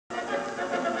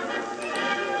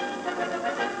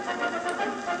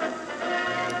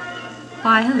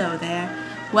Why, hello there.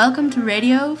 Welcome to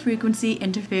Radio Frequency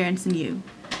Interference in You.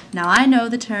 Now, I know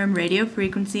the term radio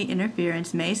frequency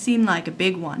interference may seem like a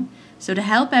big one, so to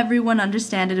help everyone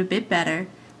understand it a bit better,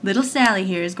 little Sally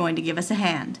here is going to give us a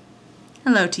hand.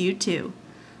 Hello to you, too.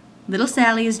 Little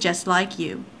Sally is just like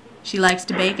you. She likes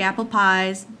to bake apple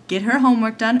pies, get her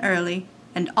homework done early,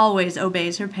 and always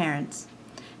obeys her parents.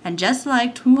 And just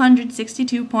like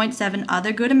 262.7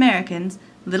 other good Americans,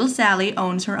 little Sally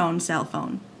owns her own cell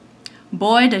phone.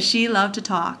 Boy, does she love to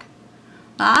talk.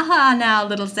 Aha now,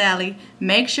 little Sally,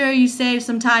 make sure you save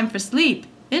some time for sleep.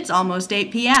 It's almost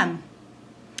 8 p.m.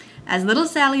 As little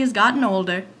Sally has gotten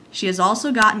older, she has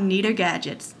also gotten neater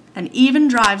gadgets, and even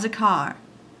drives a car.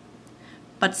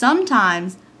 But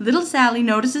sometimes, little Sally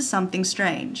notices something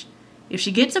strange. If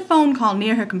she gets a phone call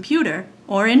near her computer,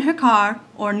 or in her car,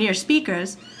 or near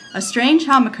speakers, a strange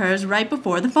hum occurs right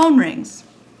before the phone rings.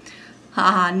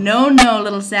 No,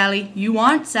 little Sally, you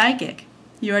aren't psychic.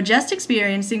 You are just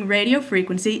experiencing radio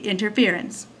frequency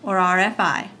interference, or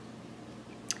RFI.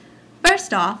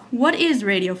 First off, what is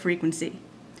radio frequency?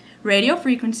 Radio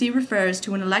frequency refers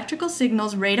to an electrical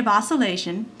signal's rate of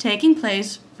oscillation taking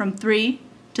place from 3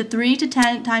 to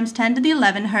 10 times 10 to the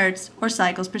 11 hertz, or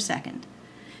cycles per second.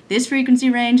 This frequency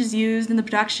range is used in the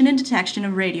production and detection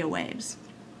of radio waves.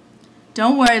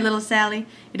 Don't worry, little Sally,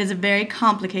 it is a very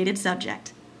complicated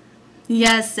subject.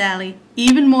 Yes, Sally,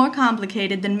 even more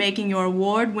complicated than making your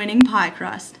award-winning pie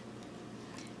crust.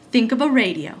 Think of a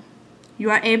radio. You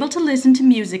are able to listen to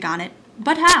music on it,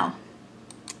 but how?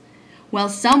 Well,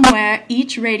 somewhere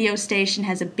each radio station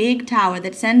has a big tower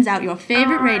that sends out your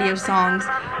favorite radio songs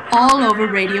all over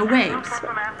radio waves.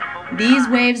 These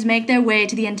waves make their way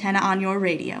to the antenna on your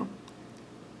radio.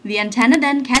 The antenna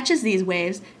then catches these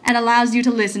waves and allows you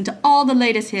to listen to all the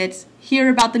latest hits, hear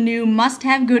about the new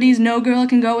must-have goodies no girl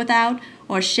can go without,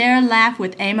 or share a laugh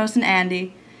with Amos and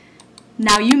Andy.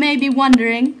 Now you may be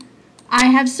wondering, I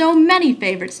have so many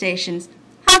favorite stations.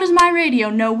 How does my radio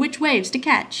know which waves to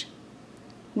catch?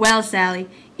 Well, Sally,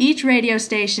 each radio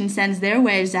station sends their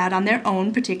waves out on their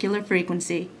own particular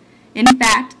frequency. In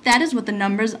fact, that is what the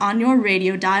numbers on your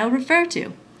radio dial refer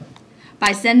to.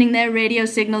 By sending their radio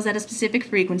signals at a specific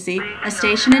frequency, a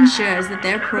station ensures that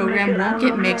their program won't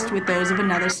get mixed with those of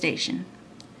another station.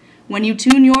 When you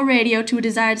tune your radio to a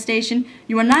desired station,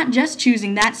 you are not just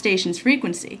choosing that station's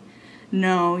frequency.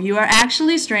 No, you are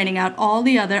actually straining out all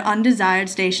the other undesired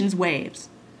stations' waves.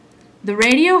 The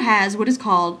radio has what is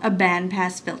called a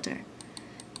bandpass filter.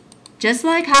 Just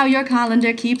like how your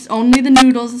colander keeps only the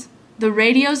noodles, the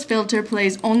radio's filter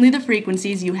plays only the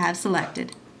frequencies you have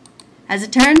selected. As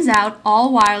it turns out,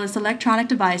 all wireless electronic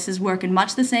devices work in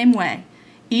much the same way,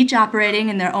 each operating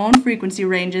in their own frequency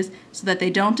ranges so that they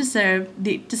don't disturb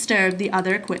the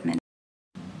other equipment.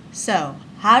 So,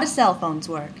 how do cell phones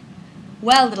work?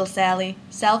 Well, little Sally,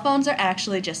 cell phones are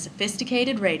actually just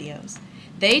sophisticated radios.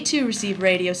 They too receive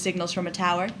radio signals from a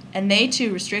tower, and they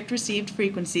too restrict received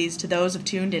frequencies to those of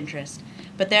tuned interest.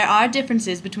 But there are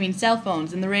differences between cell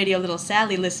phones and the radio little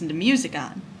Sally listened to music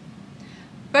on.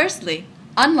 Firstly,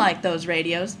 unlike those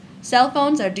radios, cell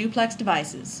phones are duplex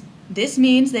devices. This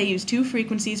means they use two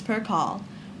frequencies per call,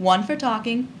 one for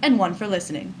talking and one for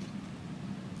listening.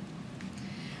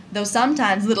 Though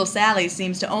sometimes little Sally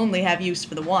seems to only have use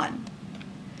for the one.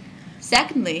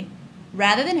 Secondly,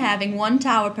 rather than having one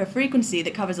tower per frequency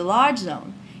that covers a large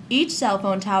zone, each cell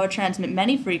phone tower transmits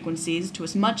many frequencies to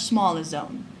a much smaller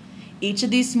zone. Each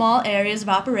of these small areas of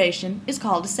operation is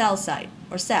called a cell site,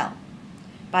 or cell.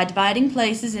 By dividing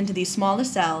places into these smaller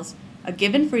cells, a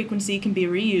given frequency can be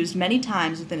reused many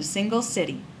times within a single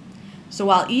city. So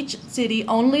while each city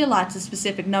only allots a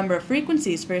specific number of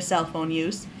frequencies for cell phone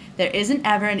use, there isn't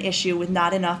ever an issue with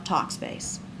not enough talk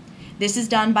space. This is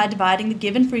done by dividing the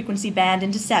given frequency band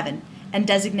into 7 and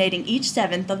designating each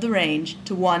seventh of the range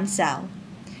to one cell.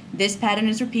 This pattern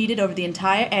is repeated over the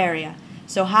entire area,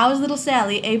 so how is little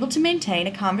Sally able to maintain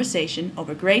a conversation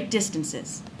over great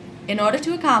distances? In order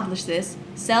to accomplish this,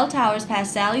 cell towers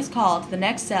pass Sally's call to the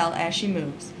next cell as she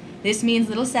moves. This means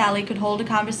little Sally could hold a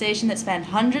conversation that spanned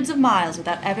hundreds of miles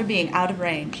without ever being out of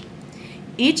range.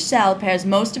 Each cell pairs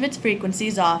most of its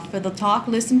frequencies off for the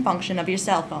talk-listen function of your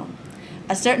cell phone.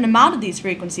 A certain amount of these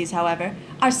frequencies, however,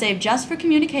 are saved just for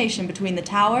communication between the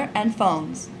tower and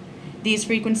phones. These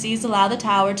frequencies allow the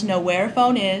tower to know where a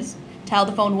phone is, tell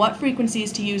the phone what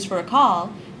frequencies to use for a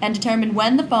call, and determine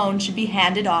when the phone should be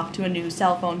handed off to a new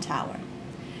cell phone tower.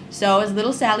 So as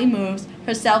little Sally moves,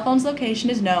 her cell phone's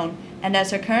location is known, and as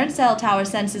her current cell tower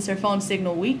senses her phone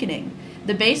signal weakening,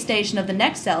 the base station of the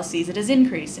next cell sees it as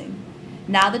increasing.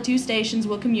 Now the two stations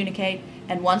will communicate,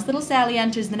 and once little Sally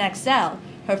enters the next cell,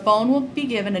 her phone will be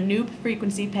given a new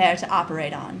frequency pair to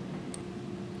operate on.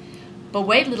 But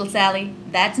wait, little Sally,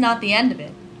 that's not the end of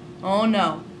it. Oh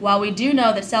no, while we do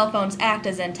know that cell phones act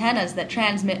as antennas that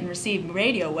transmit and receive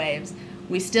radio waves,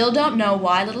 we still don't know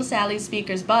why little Sally's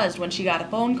speakers buzzed when she got a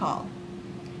phone call.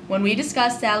 When we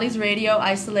discussed Sally's radio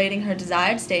isolating her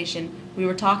desired station, we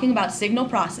were talking about signal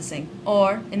processing,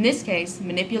 or, in this case,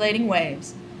 manipulating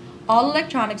waves. All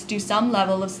electronics do some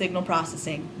level of signal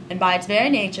processing, and by its very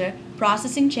nature,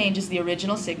 processing changes the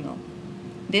original signal.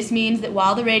 This means that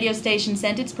while the radio station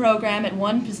sent its program at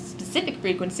one specific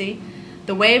frequency,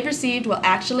 the wave received will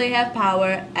actually have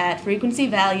power at frequency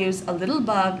values a little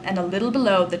above and a little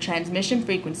below the transmission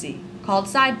frequency, called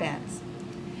sidebands.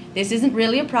 This isn't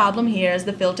really a problem here as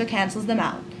the filter cancels them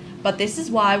out, but this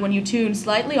is why when you tune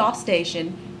slightly off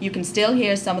station, you can still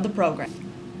hear some of the program.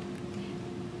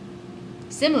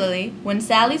 Similarly, when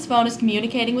Sally's phone is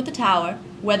communicating with the tower,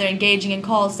 whether engaging in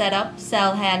call setup,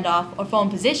 cell handoff, or phone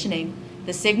positioning,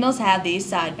 the signals have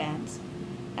these sidebands.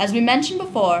 As we mentioned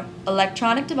before,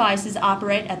 electronic devices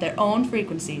operate at their own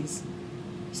frequencies.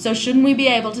 So shouldn't we be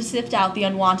able to sift out the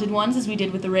unwanted ones as we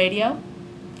did with the radio?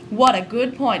 What a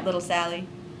good point, little Sally.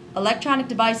 Electronic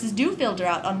devices do filter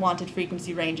out unwanted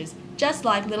frequency ranges, just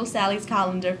like little Sally's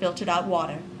colander filtered out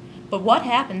water. But what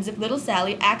happens if little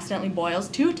Sally accidentally boils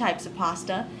 2 types of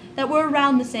pasta that were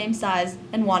around the same size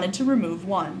and wanted to remove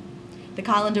one? The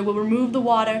colander will remove the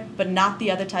water, but not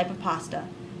the other type of pasta.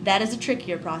 That is a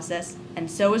trickier process, and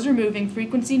so is removing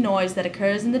frequency noise that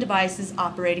occurs in the device's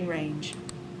operating range.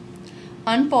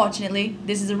 Unfortunately,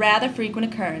 this is a rather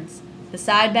frequent occurrence. The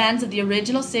sidebands of the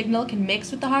original signal can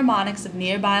mix with the harmonics of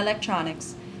nearby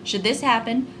electronics. Should this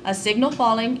happen, a signal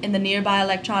falling in the nearby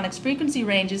electronics frequency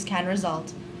ranges can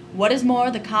result. What is more,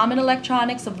 the common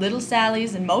electronics of little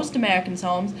Sally's and most Americans'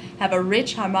 homes have a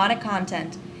rich harmonic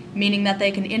content, meaning that they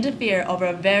can interfere over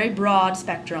a very broad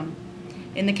spectrum.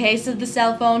 In the case of the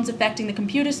cell phones affecting the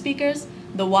computer speakers,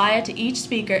 the wire to each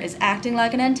speaker is acting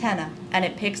like an antenna, and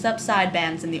it picks up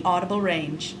sidebands in the audible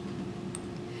range.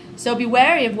 So be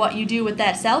wary of what you do with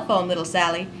that cell phone, little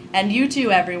Sally, and you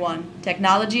too, everyone.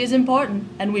 Technology is important,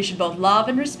 and we should both love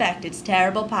and respect its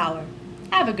terrible power.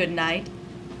 Have a good night.